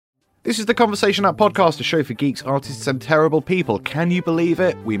This is the Conversation App Podcast, a show for geeks, artists, and terrible people. Can you believe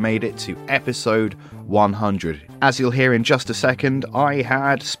it? We made it to episode 100. As you'll hear in just a second, I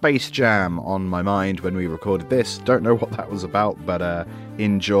had Space Jam on my mind when we recorded this. Don't know what that was about, but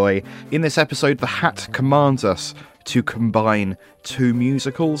enjoy. In this episode, the Hat commands us to combine two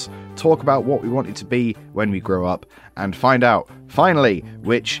musicals, talk about what we want it to be when we grow up, and find out, finally,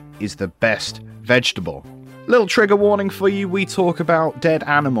 which is the best vegetable. Little trigger warning for you, we talk about dead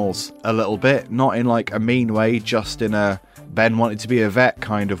animals a little bit, not in like a mean way, just in a Ben wanted to be a vet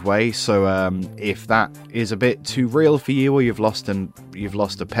kind of way. So if that is a bit too real for you, or you've lost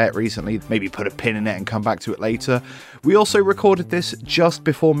a pet recently, maybe put a pin in it and come back to it later. We also recorded this just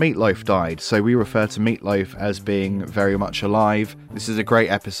before Meatloaf died, so we refer to Meatloaf as being very much alive. This is a great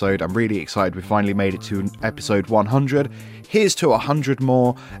episode. I'm really excited we finally made it to episode 100. Here's to 100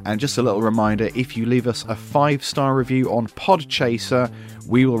 more, and just a little reminder, if you leave us a 5-star review on Podchaser,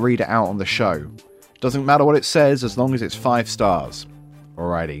 we will read it out on the show. Doesn't matter what it says, as long as it's 5 stars.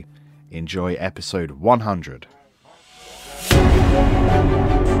 Alrighty, enjoy episode 100.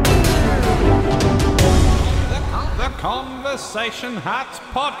 The Conversation Hat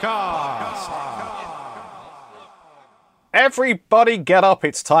Podcast. Everybody get up,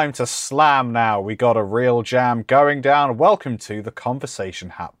 it's time to slam now. We got a real jam going down. Welcome to the Conversation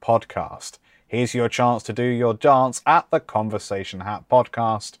Hat Podcast. Here's your chance to do your dance at the Conversation Hat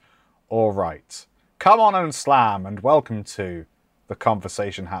Podcast. Alright. Come on and slam, and welcome to the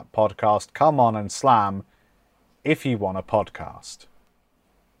Conversation Hat Podcast. Come on and slam if you want a podcast.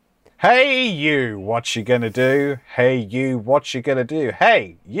 Hey you, what you gonna do? Hey you, what you gonna do?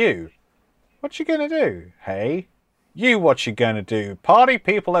 Hey you, what you gonna do? Hey you, what you gonna do? Party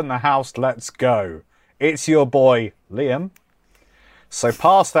people in the house, let's go. It's your boy, Liam. So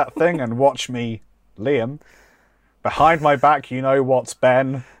pass that thing and watch me, Liam. Behind my back, you know what's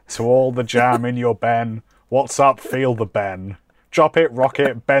Ben. To all the jam in your Ben. What's up, feel the Ben. Drop it, rock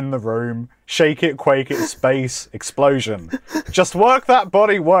it, bend the room. Shake it, quake it, space, explosion. Just work that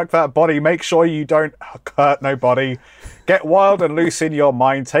body. Make sure you don't hurt nobody. Get wild and loose in your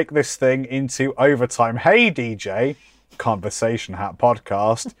mind. Take this thing into overtime. Hey, DJ, Conversation Hat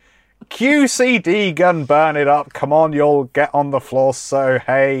Podcast. QCD gun, burn it up. Come on, you'll get on the floor. So,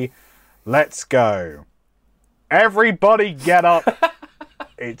 hey, let's go. Everybody get up.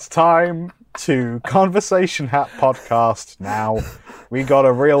 It's time to Conversation Hat Podcast now. We got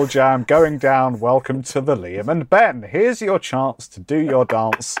a real jam going down. Welcome to the Liam and Ben. Here's your chance to do your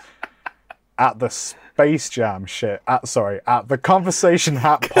dance at the Space Jam at the Conversation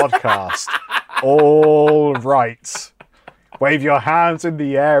Hat Podcast. All right. Wave your hands in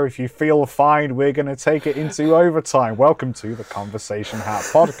the air if you feel fine. We're going to take it into overtime. Welcome to the Conversation Hat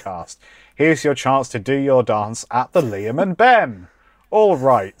Podcast. Here's your chance to do your dance at the Liam and Ben. All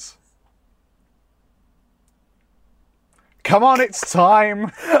right. Come on, it's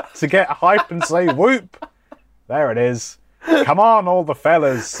time to get hype and say whoop. There it is. Come on, all the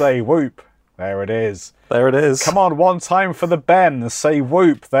fellas, say whoop. There it is. There it is. Come on, one time for the Ben, say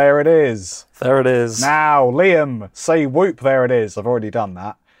whoop. There it is. There it is. Now, Liam, say whoop. There it is. I've already done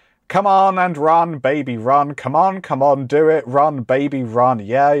that. Come on and run, baby, run. Come on, do it. Run, baby, run.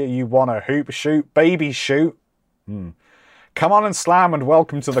 Yeah, you want to hoop, shoot, baby, shoot. Come on and slam, and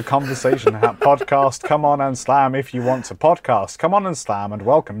welcome to the Conversation Hat Podcast. Come on and slam if you want to podcast. Come on and slam, and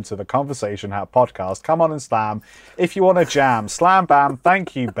welcome to the Conversation Hat Podcast. Come on and slam if you want to jam. Slam, bam,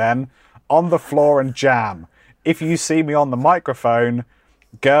 thank you, Ben. On the floor and jam. If you see me on the microphone,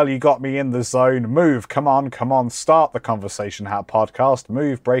 girl, you got me in the zone. Move, come on, start the Conversation Hat Podcast.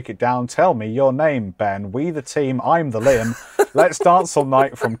 Move, break it down, tell me your name, Ben. We the team, I'm the Liam. Let's dance all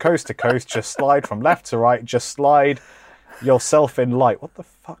night from coast to coast. Just slide from left to right, just slide yourself in light. What the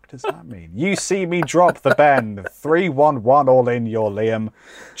fuck does that mean? You see me drop the Ben. 3-1-1 all in your Liam.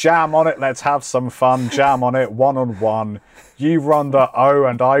 Jam on it, let's have some fun. Jam on it, 1-on-1. You run the O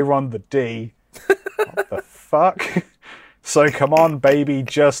and I run the D. What the fuck? So come on, baby,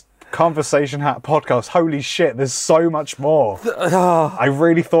 just Conversation Hat Podcast. Holy shit, there's so much more. I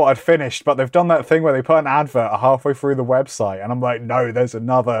really thought I'd finished, but they've done that thing where they put an advert halfway through the website, and I'm like, no, there's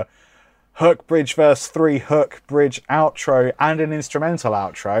another hook, bridge, verse 3, hook, bridge, outro, and an instrumental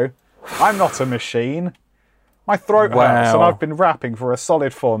outro. I'm not a machine. My throat hurts, and I've been rapping for a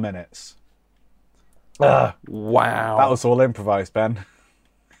solid 4 minutes. Wow. That was all improvised, Ben.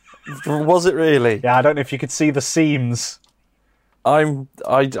 Was it really? Yeah, I don't know if you could see the seams. I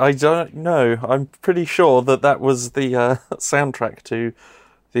don't know. I'm pretty sure that was the soundtrack to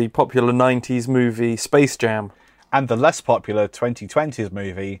the popular 90s movie Space Jam. And the less popular 2020s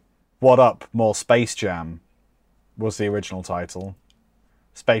movie What Up, More Space Jam was the original title.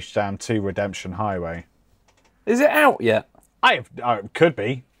 Space Jam 2 Redemption Highway. Is it out yet? Could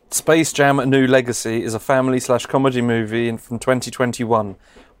be. Space Jam: A New Legacy is a family/comedy movie from 2021.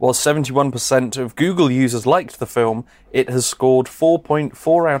 While 71% of Google users liked the film, it has scored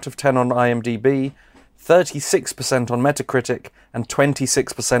 4.4 out of 10 on IMDb, 36% on Metacritic, and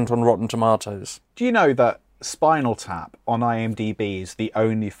 26% on Rotten Tomatoes. Do you know that Spinal Tap on IMDb is the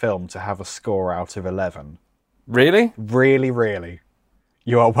only film to have a score out of 11? Really? Really, really.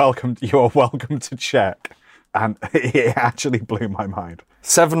 You are welcome to check. And it actually blew my mind.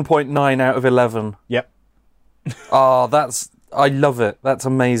 7.9 out of 11. Yep. Oh, I love it. That's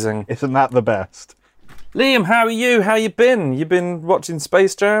amazing. Isn't that the best? Liam, how are you? How you been? You been watching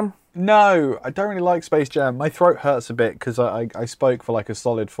Space Jam? No, I don't really like Space Jam. My throat hurts a bit because I spoke for like a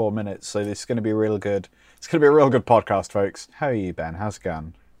solid 4 minutes, so this is going to be real good. It's going to be a real good podcast, folks. How are you, Ben? How's it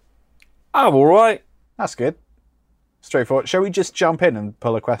going? I'm all right. That's good. Straightforward. Shall we just jump in and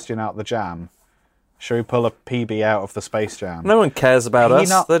pull a question out the jam? Shall we pull a PB out of the Space Jam? No one cares about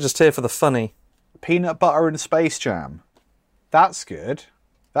us. They're just here for the funny. Peanut butter and Space Jam. That's good.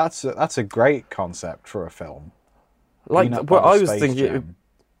 That's a great concept for a film. Like, well, I was thinking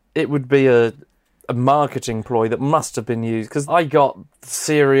it would be a marketing ploy that must have been used, because I got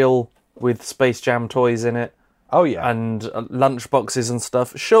cereal with Space Jam toys in it. Oh, yeah. And lunch boxes and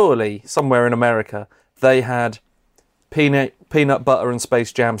stuff. Surely, somewhere in America, they had peanut butter and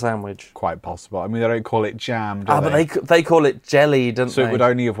Space Jam sandwich. Quite possible. I mean, they don't call it jam, do they? But they call it jelly, don't so they? It would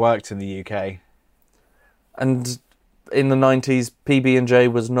only have worked in the UK. And in the 90s, PB&J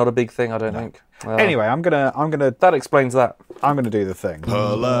was not a big thing, I don't think. Anyway, I'm gonna. That explains that. I'm gonna do the thing.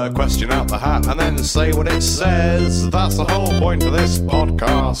 Pull a question out the hat and then say what it says. That's the whole point of this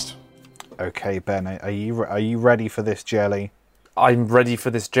podcast. Okay, Ben, are you ready for this jelly? I'm ready for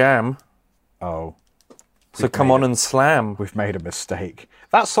this jam. Oh. So come on and slam. We've made a mistake.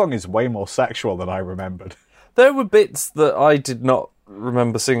 That song is way more sexual than I remembered. There were bits that I did not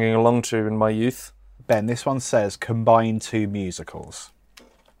remember singing along to in my youth. Ben, this one says combine two musicals.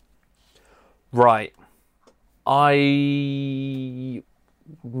 Right. I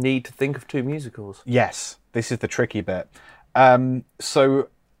need to think of two musicals. Yes, this is the tricky bit. So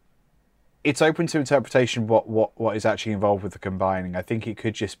it's open to interpretation what is actually involved with the combining. I think it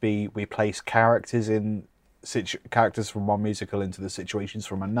could just be we place characters from one musical into the situations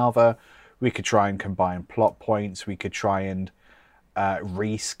from another. We could try and combine plot points. We could try and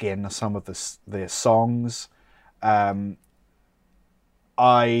reskin some of the songs.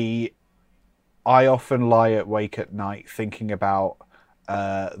 I often lie awake at night thinking about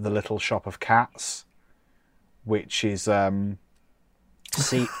The Little Shop of Cats, which is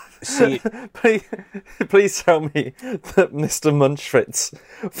see. Please tell me that Mr. Munchfritz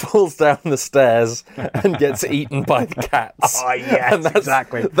falls down the stairs and gets eaten by the cats. Oh, yes,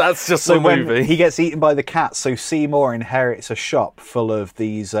 exactly. That's just so a movie. When he gets eaten by the cats, so Seymour inherits a shop full of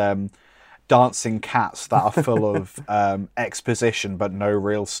these dancing cats that are full of exposition but no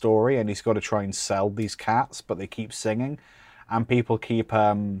real story, and he's got to try and sell these cats, but they keep singing, and people keep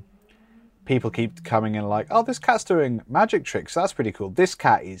coming in like, oh, this cat's doing magic tricks. That's pretty cool. This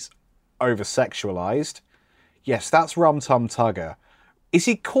cat is over-sexualized. Yes, that's Rum Tum Tugger. Is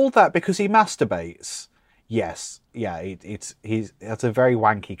he called that because he masturbates? Yes. Yeah, that's a very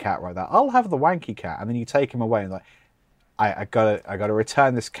wanky cat right there. I'll have the wanky cat. And then you take him away and like, I gotta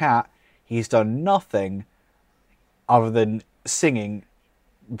return this cat. He's done nothing other than singing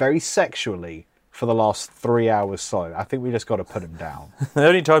very sexually for the last 3 hours solid. I think we just got to put him down. The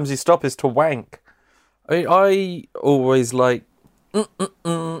only times he stops is to wank. I always like... Rum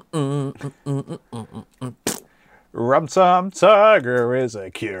Tum Tugger is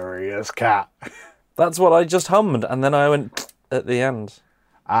a curious cat. That's what I just hummed, and then I went at the end.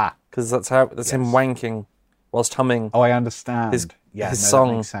 Ah. Because that's him wanking whilst humming. Oh, I understand. His song. That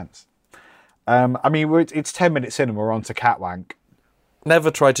song. makes sense. I mean, it's 10 minutes in and we're on to cat wank.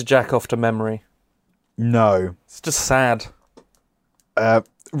 Never try to jack off to memory. No. It's just sad.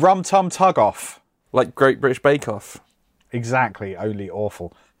 Rum Tum Tugoff. Like Great British Bake Off. Exactly, only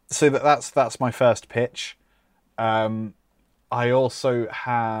awful. So that's my first pitch. I also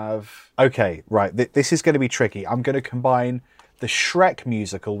have... Okay, right, this is going to be tricky. I'm going to combine the Shrek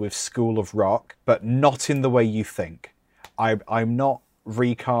musical with School of Rock, but not in the way you think. I'm not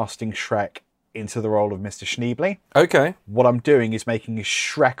recasting Shrek into the role of Mr. Schneebly. Okay. What I'm doing is making a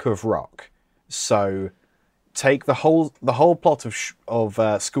Shrek of Rock. So take the whole plot of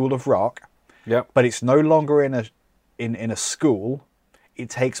School of Rock, yep. But it's no longer in a school. It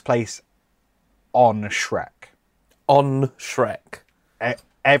takes place on Shrek. On Shrek.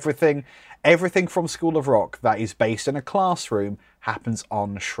 Everything Everything from School of Rock that is based in a classroom happens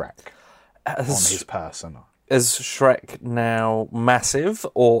on Shrek. On his person. Is Shrek now massive,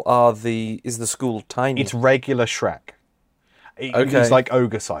 or is the school tiny? It's regular Shrek. Okay. He's like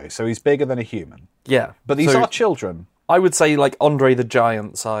ogre size, so he's bigger than a human. Yeah. But these are children. I would say like Andre the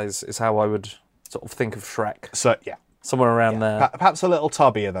Giant size is how I would sort of think of Shrek. So, yeah. Somewhere around there. Perhaps a little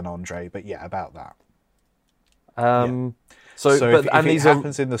tubbier than Andre, but yeah, about that. So if it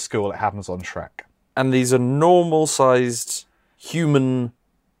happens in the school, it happens on Shrek. And these are normal-sized human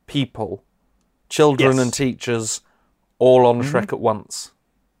people, children and teachers, all on Shrek at once.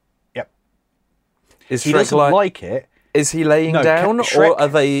 Yep. Is He Shrek doesn't like it. Is he laying No, down, Shrek- or are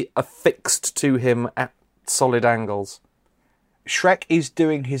they affixed to him at solid angles? Shrek is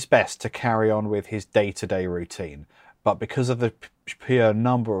doing his best to carry on with his day-to-day routine, but because of the pure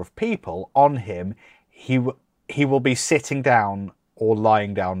number of people on him, he will be sitting down or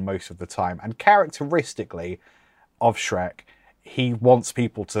lying down most of the time. And characteristically of Shrek, he wants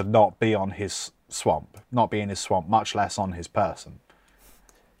people to not be on his swamp, not be in his swamp, much less on his person.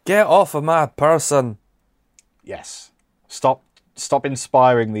 Get off of my person. Yes. Stop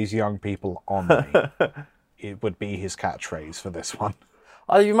inspiring these young people on me. It would be his catchphrase for this one.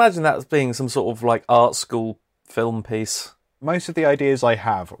 I imagine that as being some sort of like art school film piece. Most of the ideas I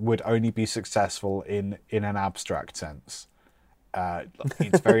have would only be successful in an abstract sense.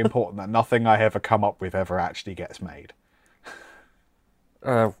 It's very important that nothing I ever come up with ever actually gets made.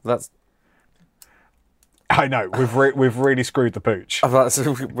 That's. I know we've really screwed the pooch.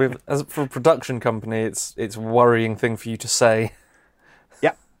 For a production company, it's a worrying thing for you to say.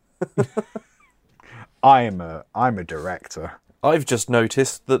 Yeah. I'm a director. I've just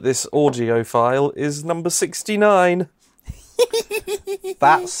noticed that this audio file is number 69.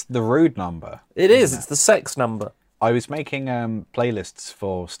 That's the rude number. It is. It's the sex number. I was making playlists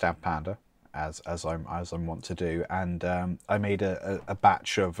for Stamp Panda, as I'm wont to do, and I made a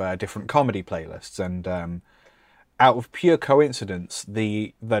batch of different comedy playlists, and out of pure coincidence,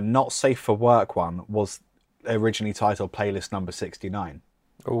 the Not Safe for Work one was originally titled Playlist Number 69.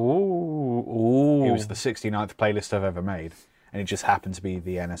 Ooh. It was the 69th playlist I've ever made, and it just happened to be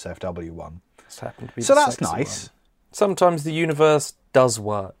the NSFW one. So that's nice. One. Sometimes the universe does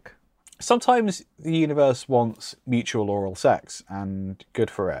work. Sometimes the universe wants mutual oral sex, and good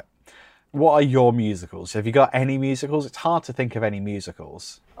for it. What are your musicals? Have you got any musicals? It's hard to think of any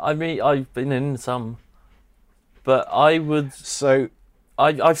musicals. I mean, I've been in some, but I would... So...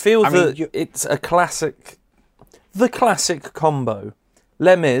 I feel it's a classic... The classic combo.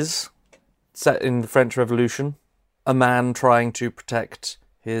 Les Mis, set in the French Revolution. A man trying to protect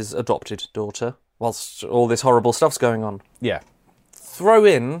his adopted daughter whilst all this horrible stuff's going on. Yeah.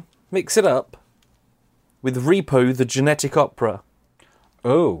 Mix it up with Repo, the genetic opera.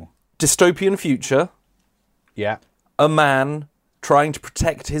 Oh. Dystopian future. Yeah. A man trying to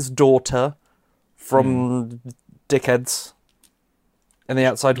protect his daughter from dickheads in the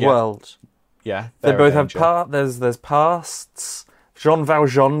outside world. Yeah. They both have there's pasts. Jean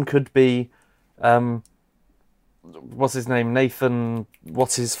Valjean could be what's his name? Nathan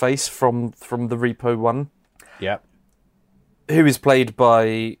what's his face from the Repo one. Yeah. Who is played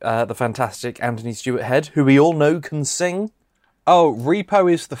by the fantastic Anthony Stewart Head, who we all know can sing. Oh,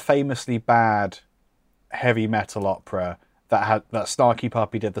 Repo is the famously bad heavy metal opera that Snarky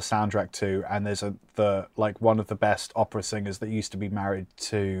Puppy did the soundtrack to, and there's one of the best opera singers that used to be married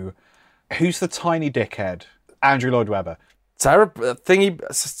to who's the tiny dickhead? Andrew Lloyd Webber. Sarah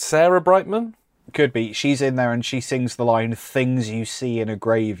Brightman? Could be. She's in there and she sings the line "Things You See in a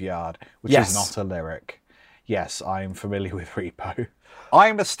Graveyard," which is not a lyric. Yes, I am familiar with Repo.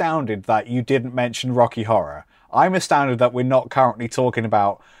 I'm astounded that you didn't mention Rocky Horror. I'm astounded that we're not currently talking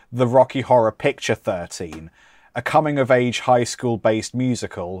about the Rocky Horror Picture 13, a coming-of-age high school-based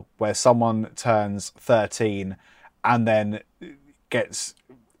musical where someone turns 13 and then gets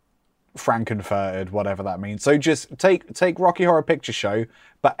frankenfurted, whatever that means. So just take Rocky Horror Picture Show,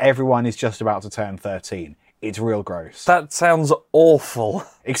 but everyone is just about to turn 13. It's real gross. That sounds awful.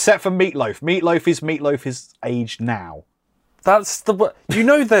 Except for Meatloaf. Meatloaf is aged now. That's you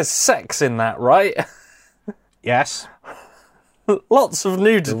know there's sex in that, right? Yes. Lots of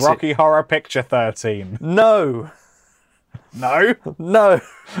nudity. The Rocky Horror Picture 13. No. No? No.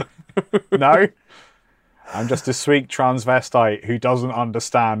 No? I'm just a sweet transvestite who doesn't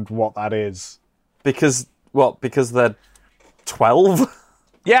understand what that is. Because they're 12?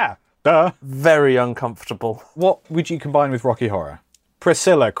 Yeah. Duh. Very uncomfortable. What would you combine with Rocky Horror?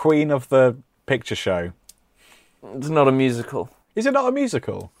 Priscilla, Queen of the Picture Show. It's not a musical. Is it not a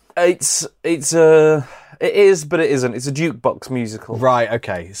musical? It is, but it isn't. It's a jukebox musical. Right,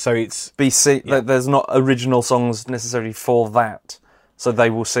 okay. So it's... BC, there's not original songs necessarily for that. So they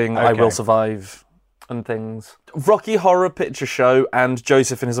will sing I Will Survive and things. Rocky Horror Picture Show and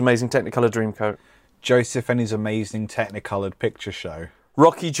Joseph in his amazing Technicolor Dreamcoat. Joseph and his amazing Technicolored picture show.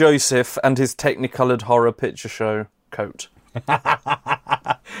 Rocky Joseph and his Technicolored Horror Picture Show coat.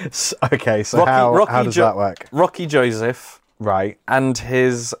 Okay, so how does that work? Rocky Joseph. Right. And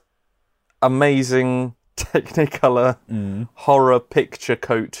his amazing Technicolor horror picture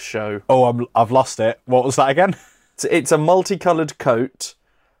coat show. Oh, I've lost it. What was that again? It's a multicoloured coat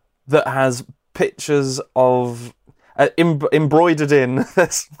that has pictures of... embroidered in,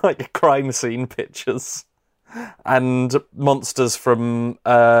 there's like crime scene pictures and monsters from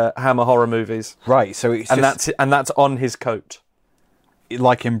Hammer horror movies. Right, so it's that's on his coat.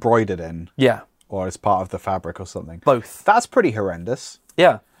 Like embroidered in? Yeah. Or as part of the fabric or something? Both. That's pretty horrendous.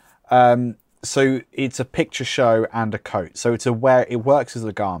 Yeah. So it's a picture show and a coat. So it works as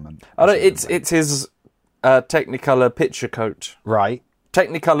a garment. It's his Technicolor picture coat. Right.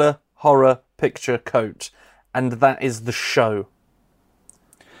 Technicolor horror picture coat. And that is the show.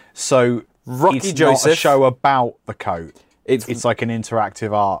 So Rocky Joseph, not a show about the coat. It's like an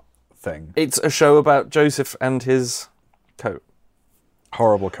interactive art thing. It's a show about Joseph and his coat.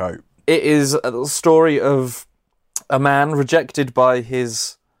 Horrible coat. It is a story of a man rejected by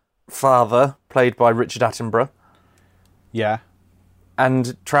his father, played by Richard Attenborough. Yeah.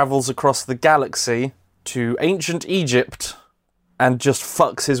 And travels across the galaxy to ancient Egypt and just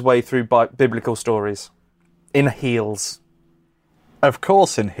fucks his way through biblical stories. In heels. Of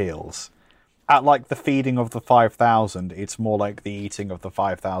course in heels. At like the feeding of the 5,000, it's more like the eating of the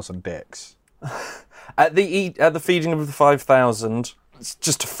 5,000 dicks. At the feeding of the 5,000, it's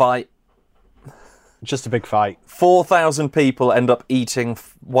just a fight. Just a big fight. 4,000 people end up eating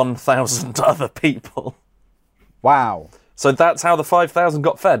 1,000 other people. Wow. So that's how the 5,000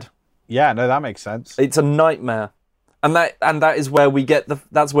 got fed. Yeah, no, that makes sense. It's a nightmare. And that is where we get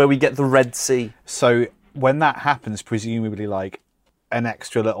the Red Sea. So when that happens, presumably like an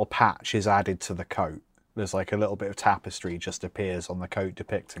extra little patch is added to the coat. There's like a little bit of tapestry just appears on the coat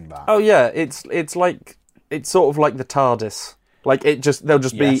depicting that. Oh yeah, it's sort of like the TARDIS. Like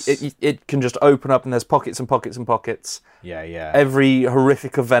it can just open up and there's pockets and pockets and pockets. Yeah, yeah. Every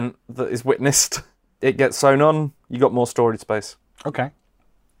horrific event that is witnessed, it gets sewn on. You got more storage space. Okay.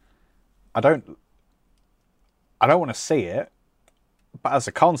 I don't want to see it, but as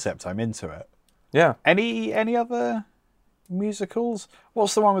a concept, I'm into it. Yeah. Any other musicals?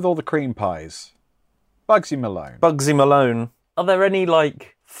 What's the one with all the cream pies? Bugsy Malone. Bugsy Malone. Are there any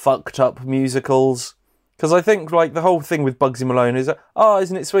like fucked up musicals? Because I think like the whole thing with Bugsy Malone is,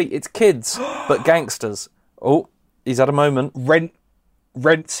 isn't it sweet? It's kids, but gangsters. Oh, he's had a moment.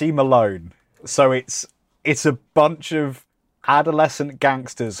 Rentsy Malone. So it's a bunch of adolescent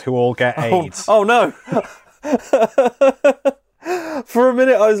gangsters who all get AIDS. Oh no! For a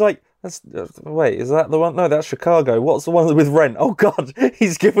minute, I was like, wait, is that the one? No, that's Chicago. What's the one with Rent? Oh God,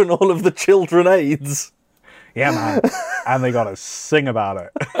 he's given all of the children AIDS. Yeah, man. And they got to sing about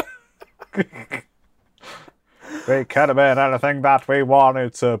it. We could have been anything that we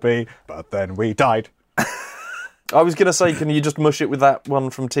wanted to be, but then we died. I was going to say, can you just mush it with that one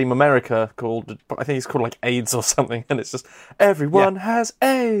from Team America called, I think it's called like AIDS or something, and it's just, everyone has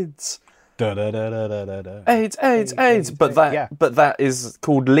AIDS. Da, da, da, da, da, da. AIDS. But that is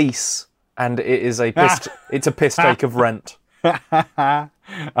called Lease, and it is it's a piss take of Rent.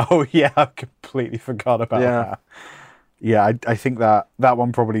 Oh yeah, I completely forgot about that. Yeah, I think that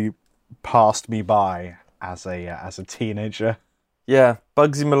one probably passed me by as a teenager. Yeah,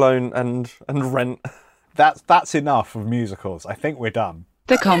 Bugsy Malone and Rent. That's enough of musicals. I think we're done.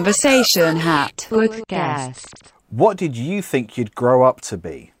 The Conversation Hat Podcast. What did you think you'd grow up to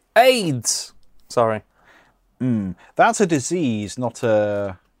be? AIDS. Sorry. That's a disease, not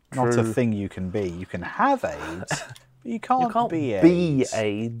a thing you can be. You can have AIDS, but you can't be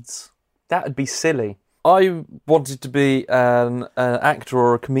AIDS. That would be silly. I wanted to be an actor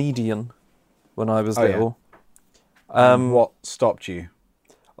or a comedian when I was little. Yeah. What stopped you?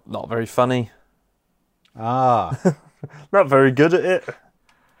 Not very funny. Ah. Not very good at it.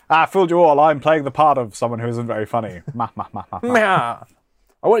 I fooled you all. I'm playing the part of someone who isn't very funny. I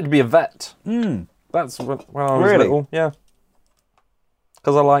wanted to be a vet. That's when I was little. Yeah.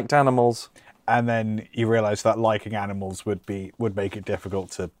 Because I liked animals. And then you realise that liking animals would make it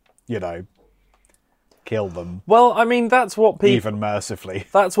difficult to, kill them, Well, I mean, that's what people... even mercifully.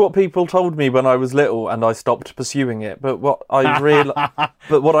 That's what people told me when I was little, and I stopped pursuing it. But what I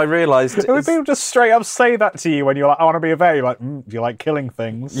realised Would is people just straight up say that to you when you're like, I want to be a vet? You're like, do you like killing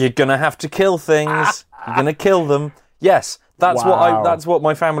things? you're gonna have to kill things. You're gonna kill them. Yes, that's Wow. that's what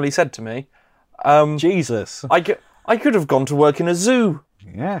my family said to me. Jesus. I could have gone to work in a zoo.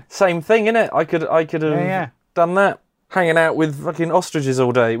 Yeah. Same thing, innit? I could have Yeah. done that. Hanging out with fucking ostriches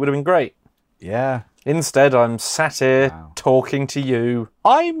all day. It would have been great. Yeah. Instead, I'm sat here Wow. talking to you.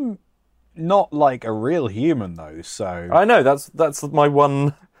 I'm not like a real human though, so I know, that's my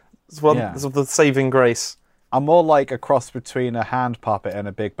one... Yeah. That's the saving grace. I'm more like a cross between a hand puppet and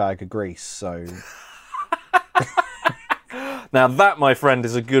a big bag of grease, so... Now that, my friend,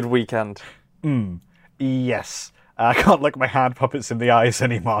 is a good weekend. Yes. I can't look my hand puppets in the eyes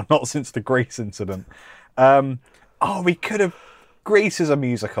anymore, not since the Grease incident. We could have... Grease is a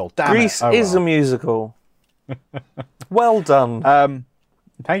musical. Damn Grease it. Oh, is a well. musical. Well done.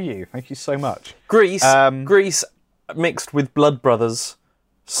 Thank you. Thank you so much. Grease mixed with Blood Brothers,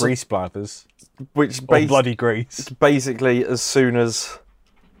 Grease Brothers. which Or Bloody Grease. basically as soon as...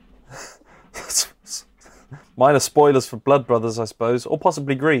 Minor spoilers for Blood Brothers, I suppose, or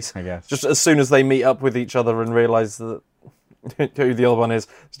possibly Grease. I guess. Just as soon as they meet up with each other and realise that who the other one is,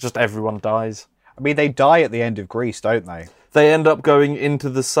 it's just everyone dies. I mean, they die at the end of Grease, don't they? They end up going into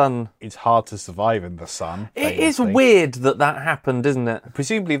the sun. It's hard to survive in the sun. It is famously. weird that happened, isn't it?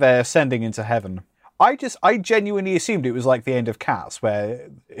 Presumably they're ascending into heaven. I genuinely assumed it was like the end of Cats, where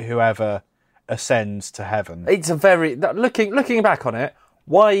whoever ascends to heaven. It's a very... Looking back on it,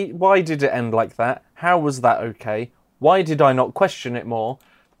 why did it end like that? How was that okay? Why did I not question it more?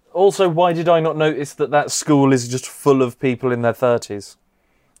 Also, why did I not notice that school is just full of people in their 30s?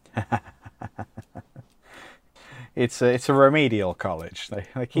 It's a remedial college. They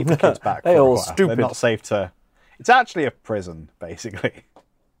keep the kids back for They're a all while. stupid. They're not safe to... It's actually a prison, basically.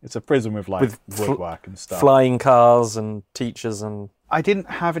 It's a prison with woodwork and stuff. Flying cars and teachers and... I didn't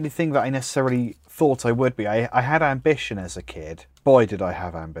have anything that I necessarily thought I would be. I had ambition as a kid. Boy, did I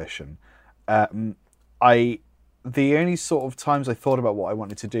have ambition. The only sort of times I thought about what I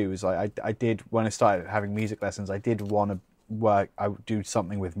wanted to do is I did, when I started having music lessons, I did want to I would do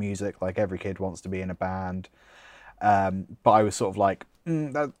something with music, like every kid wants to be in a band. But I was sort of like,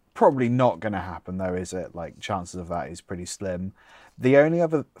 that's probably not going to happen though, is it? Like, chances of that is pretty slim. The only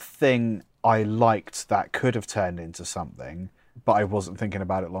other thing I liked that could have turned into something, but I wasn't thinking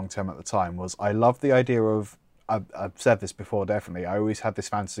about it long term at the time, was I loved the idea of, I've said this before, definitely, I always had this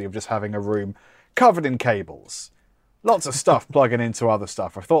fantasy of just having a room covered in cables. Lots of stuff plugging into other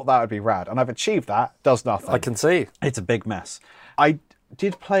stuff. I thought that would be rad, and I've achieved that. Does nothing. I can see. It's a big mess. I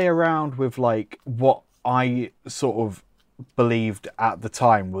did play around with like what I sort of believed at the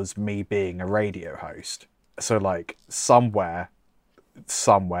time was me being a radio host. So like somewhere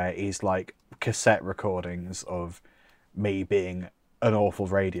is like cassette recordings of me being an awful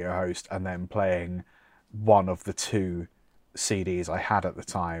radio host and then playing one of the two CDs I had at the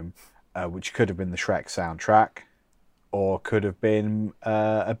time, which could have been the Shrek soundtrack or could have been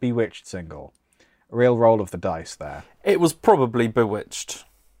a Bewitched single. A real roll of the dice there. It was probably Bewitched.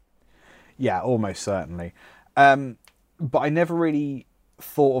 Yeah, almost certainly. But I never really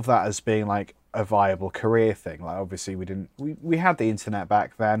thought of that as being like a viable career thing. Like obviously we had the internet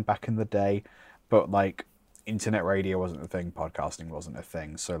back in the day, but like internet radio wasn't a thing, podcasting wasn't a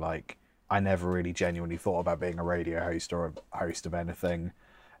thing. So like I never really genuinely thought about being a radio host or a host of anything.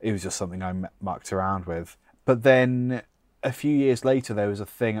 It was just something I mucked around with. But then a few years later, there was a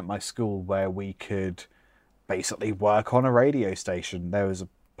thing at my school where we could basically work on a radio station. There was a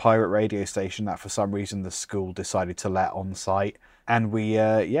pirate radio station that for some reason the school decided to let on site. And we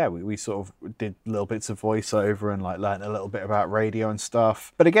sort of did little bits of voiceover and like learned a little bit about radio and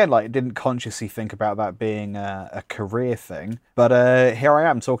stuff. But again, like didn't consciously think about that being a career thing. But here I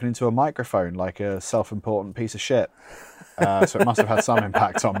am talking into a microphone like a self-important piece of shit. So it must have had some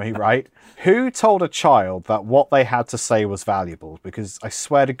impact on me, right? Who told a child that what they had to say was valuable? Because I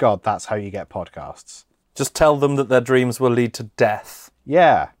swear to God, that's how you get podcasts. Just tell them that their dreams will lead to death.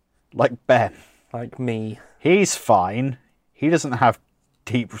 Yeah, like Ben. Like me. He's fine. He doesn't have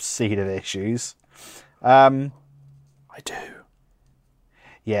deep-seated issues. I do.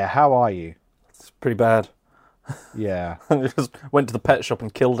 Yeah, how are you? It's pretty bad. Yeah. I just went to the pet shop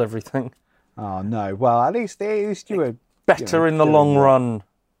and killed everything. Oh, no. Well, at least you were... Better in the long run.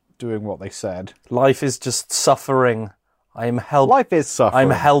 Doing what they said. Life is just suffering. Life is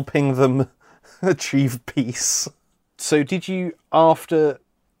suffering. I'm helping them achieve peace. So did you, after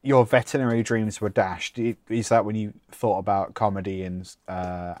your veterinary dreams were dashed, is that when you thought about comedy and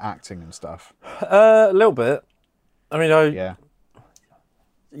acting and stuff? A little bit. I mean, Yeah.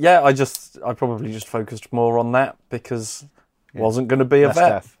 I probably just focused more on that because I wasn't going to be a Less vet.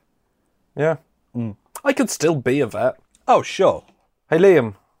 death. Yeah. I could still be a vet. Oh, sure. Hey,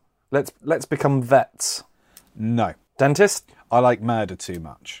 Liam, let's become vets. No. Dentist? I like murder too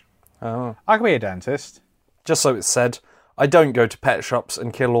much. Oh. I can be a dentist. Just so it's said, I don't go to pet shops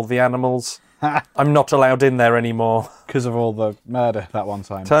and kill all the animals. I'm not allowed in there anymore. Because of all the murder that one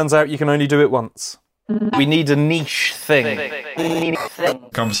time. Turns out you can only do it once. We need a niche thing.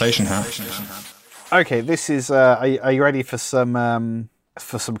 Conversation hat. Okay, this is... are you ready for some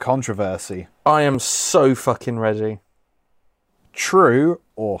controversy? I am so fucking ready. True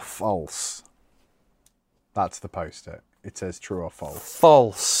or false? That's the post-it. It says true or false.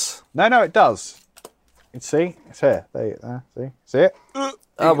 False. No, it does. See? It's here. There. See? See it?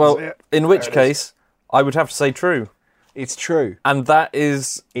 Well, see it. in which There it case, I would have to say true. It's true. And that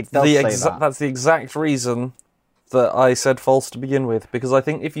is It does say that. that's the exact reason that I said false to begin with. Because I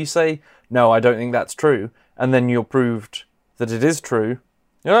think if you say, no, I don't think that's true, and then you're proved that it is true,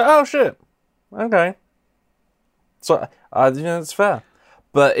 you're like, oh shit, okay. So, it's fair.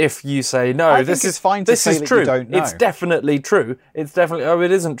 But if you say, no, I this think is it's fine to this say is that true, you don't know. it's definitely true, it's definitely, oh,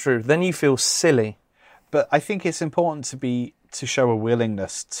 it isn't true, then you feel silly. But I think it's important to show a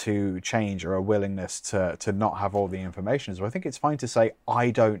willingness to change or a willingness to not have all the information. So I think it's fine to say,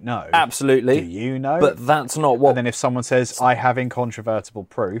 I don't know. Absolutely. Do you know? But that's not what... And then if someone says, I have incontrovertible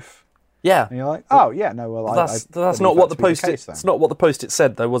proof, yeah. and you're like, oh, yeah, no, well, That's believe not what that the to be post-it... case then. It's not what the post-it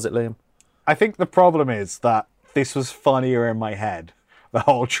said, though, was it, Liam? I think the problem is that this was funnier in my head, the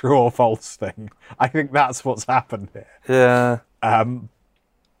whole true or false thing. I think that's what's happened here. Yeah.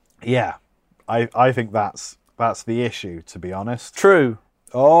 Yeah, I think that's the issue, to be honest. True.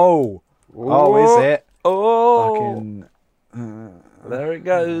 Oh, is it? Oh. Fucking... There it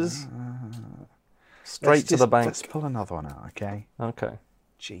goes. Straight to the bank. Let's pull another one out, okay? Okay.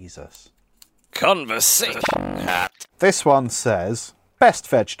 Jesus. Conversation hat. This one says, best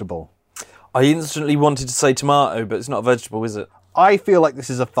vegetable. I instantly wanted to say tomato, but it's not a vegetable, is it? I feel like this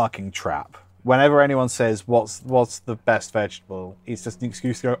is a fucking trap. Whenever anyone says, what's the best vegetable, it's just an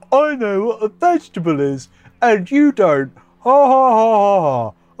excuse to go, I know what a vegetable is, and you don't. Ha ha ha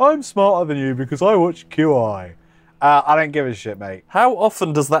ha ha. I'm smarter than you because I watch QI. I don't give a shit, mate. How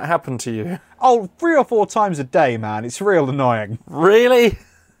often does that happen to you? Oh, 3 or 4 times a day, man. It's real annoying. Really?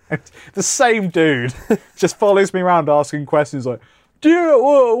 The same dude just follows me around asking questions like, "Do you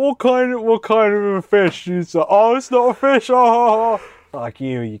know what kind of a fish?" He's like, "Oh, it's not a fish." Oh, like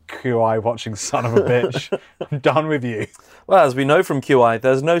you QI watching son of a bitch. I'm done with you. Well, as we know from QI,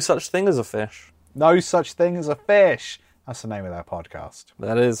 there's no such thing as a fish. No such thing as a fish. That's the name of their podcast.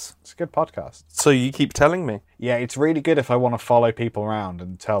 That is. It's a good podcast. So you keep telling me. Yeah, it's really good if I want to follow people around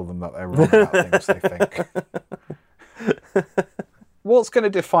and tell them that they're wrong about things they think. What's going to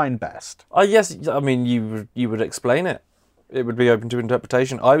define best? Yes, I mean, you would explain it. It would be open to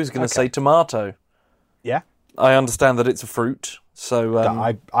interpretation. I was going to say tomato. Yeah? I understand that it's a fruit, so...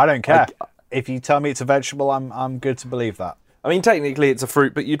 I don't care. If you tell me it's a vegetable, I'm good to believe that. I mean, technically it's a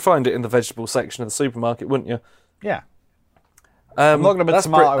fruit, but you'd find it in the vegetable section of the supermarket, wouldn't you? Yeah. I'm not going to put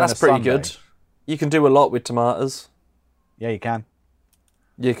tomato in That's a pretty sundae. good. You can do a lot with tomatoes. Yeah, you can.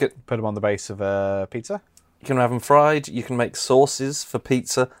 You can Put them on the base of pizza. You can have them fried. You can make sauces for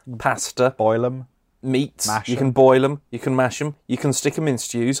pizza, pasta, Boil them. meats. Mash You 'em. can boil them. You can mash them. You can stick them in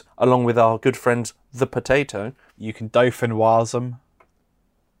stews, along with our good friend the potato. You can dauphinoise them.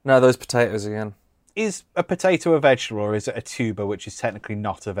 No, those potatoes again. Is a potato a vegetable or is it a tuber, which is technically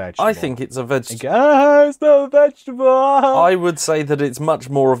not a vegetable? I think it's a vegetable. It's not a vegetable. I would say that it's much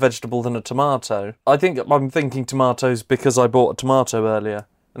more a vegetable than a tomato. I think I'm thinking tomatoes because I bought a tomato earlier,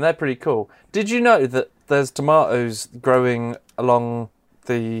 and they're pretty cool. Did you know that there's tomatoes growing along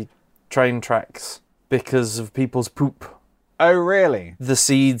the train tracks because of people's poop? Oh, really? The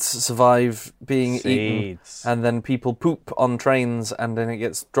seeds survive being eaten, Seeds. and then people poop on trains, and then it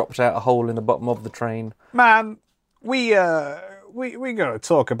gets dropped out a hole in the bottom of the train. Man, we gotta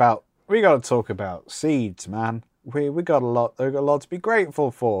talk about seeds, man. We got a lot to be grateful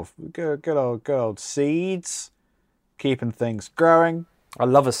for. Good old seeds, keeping things growing. I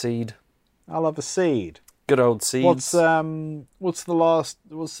love a seed. I love a seed. Good old seeds. What's the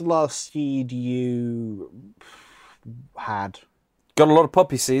last seed you had? Got a lot of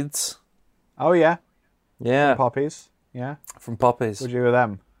poppy seeds. Oh yeah, Yeah, poppies. Yeah, from poppies. what'd you do with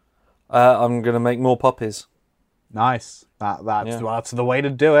them? I'm going to make more poppies. Nice. That's the way to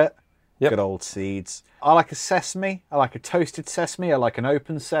do it. Yep. Good old seeds. I like a sesame. I like a toasted sesame. I like an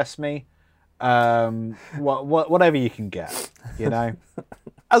open sesame. Whatever you can get, you know.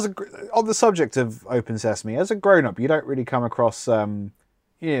 On the subject of open sesame, as a grown-up, you don't really come across,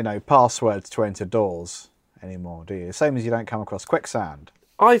 passwords to enter doors anymore, do you? Same as you don't come across quicksand.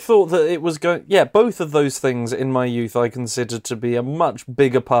 I thought that it was going... Yeah, both of those things in my youth I considered to be a much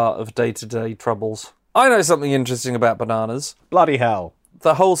bigger part of day-to-day troubles. I know something interesting about bananas. Bloody hell.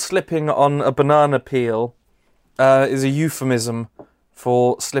 The whole slipping on a banana peel is a euphemism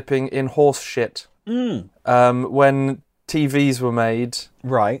for slipping in horse shit. When TVs were made...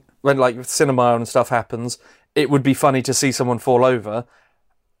 Right. When, like, cinema and stuff happens, it would be funny to see someone fall over,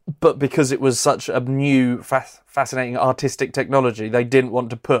 but because it was such a new, fascinating artistic technology, they didn't want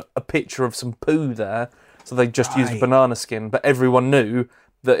to put a picture of some poo there, so they just used a banana skin, but everyone knew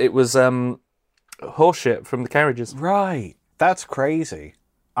that it was horse shit from the carriages. Right. That's crazy.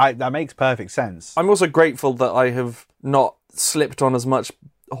 That makes perfect sense. I'm also grateful that I have not slipped on as much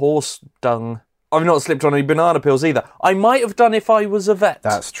horse dung. I've not slipped on any banana peels either. I might have done if I was a vet.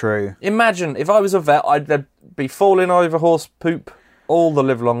 That's true. Imagine, if I was a vet, I'd be falling over horse poop all the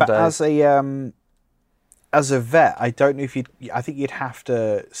livelong day. As a vet, I don't know if I think you'd have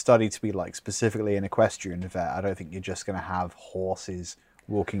to study to be like specifically an equestrian vet. I don't think you're just going to have horses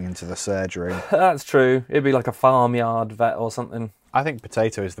walking into the surgery. That's true. It'd be like a farmyard vet or something. I think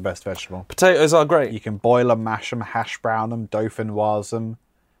potato is the best vegetable. Potatoes are great. You can boil them, mash them, hash brown them, dauphinoise them,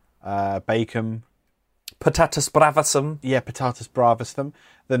 bake them. Patatas bravasum. Yeah, patatas bravasum.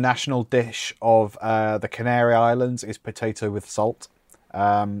 The national dish of the Canary Islands is potato with salt.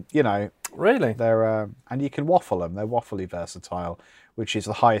 Really? They're and you can waffle them. They're waffly versatile, which is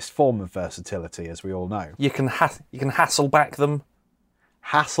the highest form of versatility, as we all know. You can Hasselback them.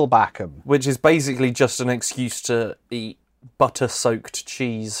 Hasselback them. Which is basically just an excuse to eat butter-soaked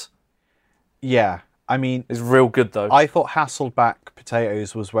cheese. Yeah, I mean... It's real good, though. I thought Hasselback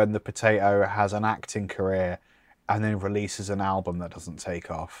potatoes was when the potato has an acting career and then releases an album that doesn't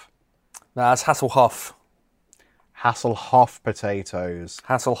take off. No, that's Hasselhoff. Hasselhoff potatoes.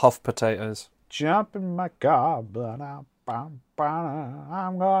 Hasselhoff potatoes. Jump in my car, but I'm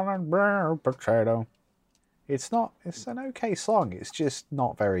gonna burn a potato. It's an okay song, it's just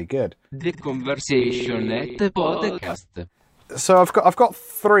not very good. The Conversation podcast. So I've got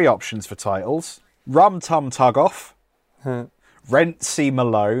three options for titles. Rum Tum Tugoff, Rent See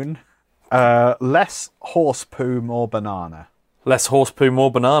Malone, Less Horse Poo More Banana. Less horse poo,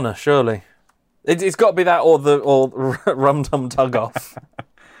 more banana, surely. It's got to be that or Rum Tum Tugoff.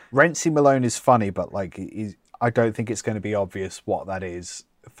 Rent See Malone is funny, but like I don't think it's going to be obvious what that is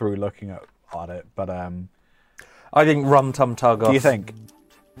through looking at it. But I think Rum Tum Tugoff. Do you think?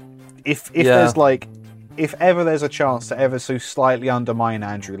 If there's like, if ever there's a chance to ever so slightly undermine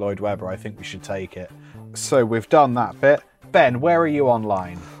Andrew Lloyd Webber, I think we should take it. So we've done that bit. Ben, where are you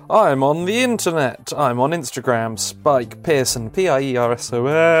online? I'm on the internet. I'm on Instagram, Spike Pearson,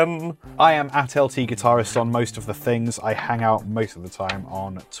 Pierson. I am at LT Guitarist on most of the things. I hang out most of the time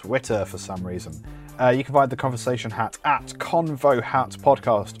on Twitter for some reason. You can find the Conversation Hat at Convo Hat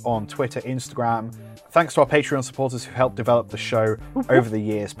Podcast on Twitter, Instagram. Thanks to our Patreon supporters who helped develop the show over the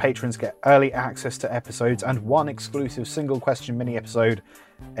years. Patrons get early access to episodes and one exclusive single question mini episode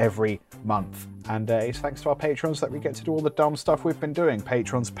every month. And it's thanks to our patrons that we get to do all the dumb stuff we've been doing.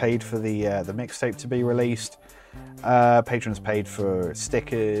 Patrons paid for the mixtape to be released. Patrons paid for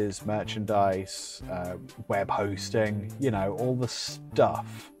stickers, merchandise, web hosting, all the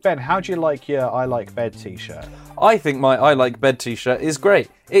stuff. Ben, how do you like your I Like Bed t-shirt? I think my I Like Bed t-shirt is great.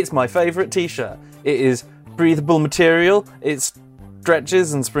 It's my favourite t-shirt. It is breathable material, it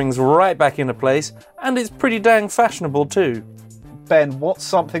stretches and springs right back into place, and it's pretty dang fashionable too. Ben, what's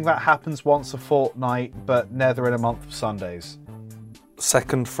something that happens once a fortnight but never in a month of Sundays?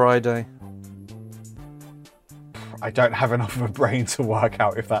 Second Friday. I don't have enough of a brain to work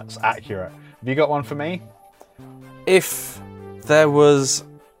out if that's accurate. Have you got one for me? If there was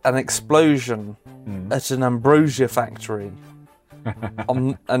an explosion at an ambrosia factory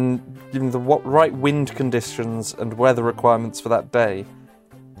and given the right wind conditions and weather requirements for that day,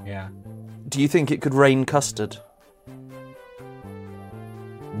 do you think it could rain custard?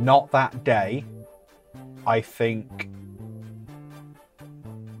 Not that day. I think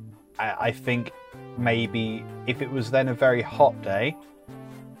maybe if it was then a very hot day,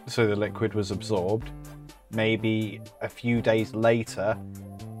 so the liquid was absorbed, maybe a few days later,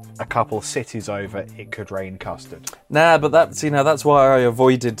 a couple cities over, it could rain custard. Nah, but that's why I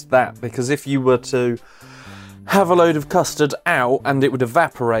avoided that, because if you were to have a load of custard out and it would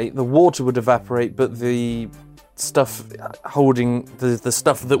evaporate, the water would evaporate, but the stuff holding the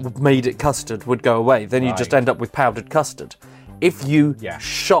stuff that made it custard would go away. Then you just end up with powdered custard. If you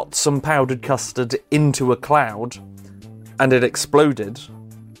shot some powdered custard into a cloud and it exploded,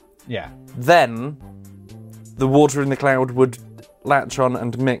 then the water in the cloud would latch on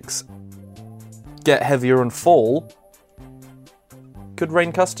and mix, get heavier and fall. Could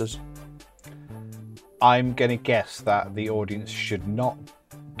rain custard. I'm going to guess that the audience should not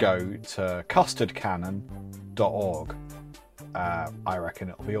go to custardcannon.org. I reckon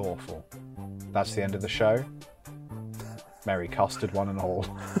it'll be awful. That's the end of the show. Merry custard, one and all.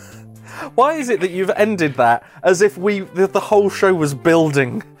 Why is it that you've ended that as if the whole show was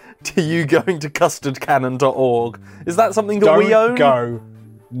building to you going to custardcannon.org? Is that something that we own?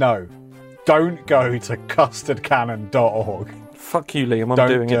 Don't go to custardcannon.org. Fuck you, Liam. I'm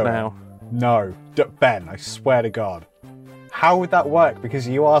doing it now. No. Ben, I swear to God. How would that work? Because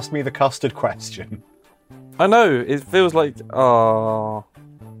you asked me the custard question. I know. It feels like... There's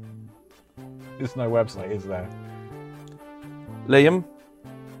no website, is there? Liam?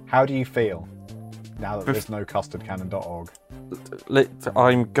 How do you feel now that there's no custardcannon.org?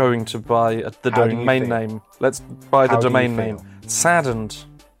 I'm going to buy the domain name. Let's buy the domain name. Saddened.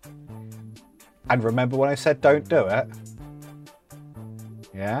 And remember when I said don't do it?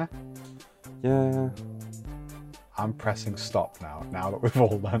 Yeah? Yeah. I'm pressing stop now that we've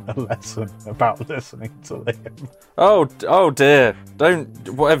all learned a lesson about listening to Liam. Oh dear.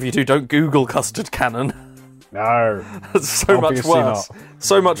 Whatever you do, don't Google custard cannon. No. That's so much worse. Not.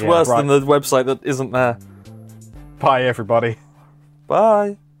 So much worse than the website that isn't there. Bye, everybody.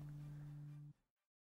 Bye.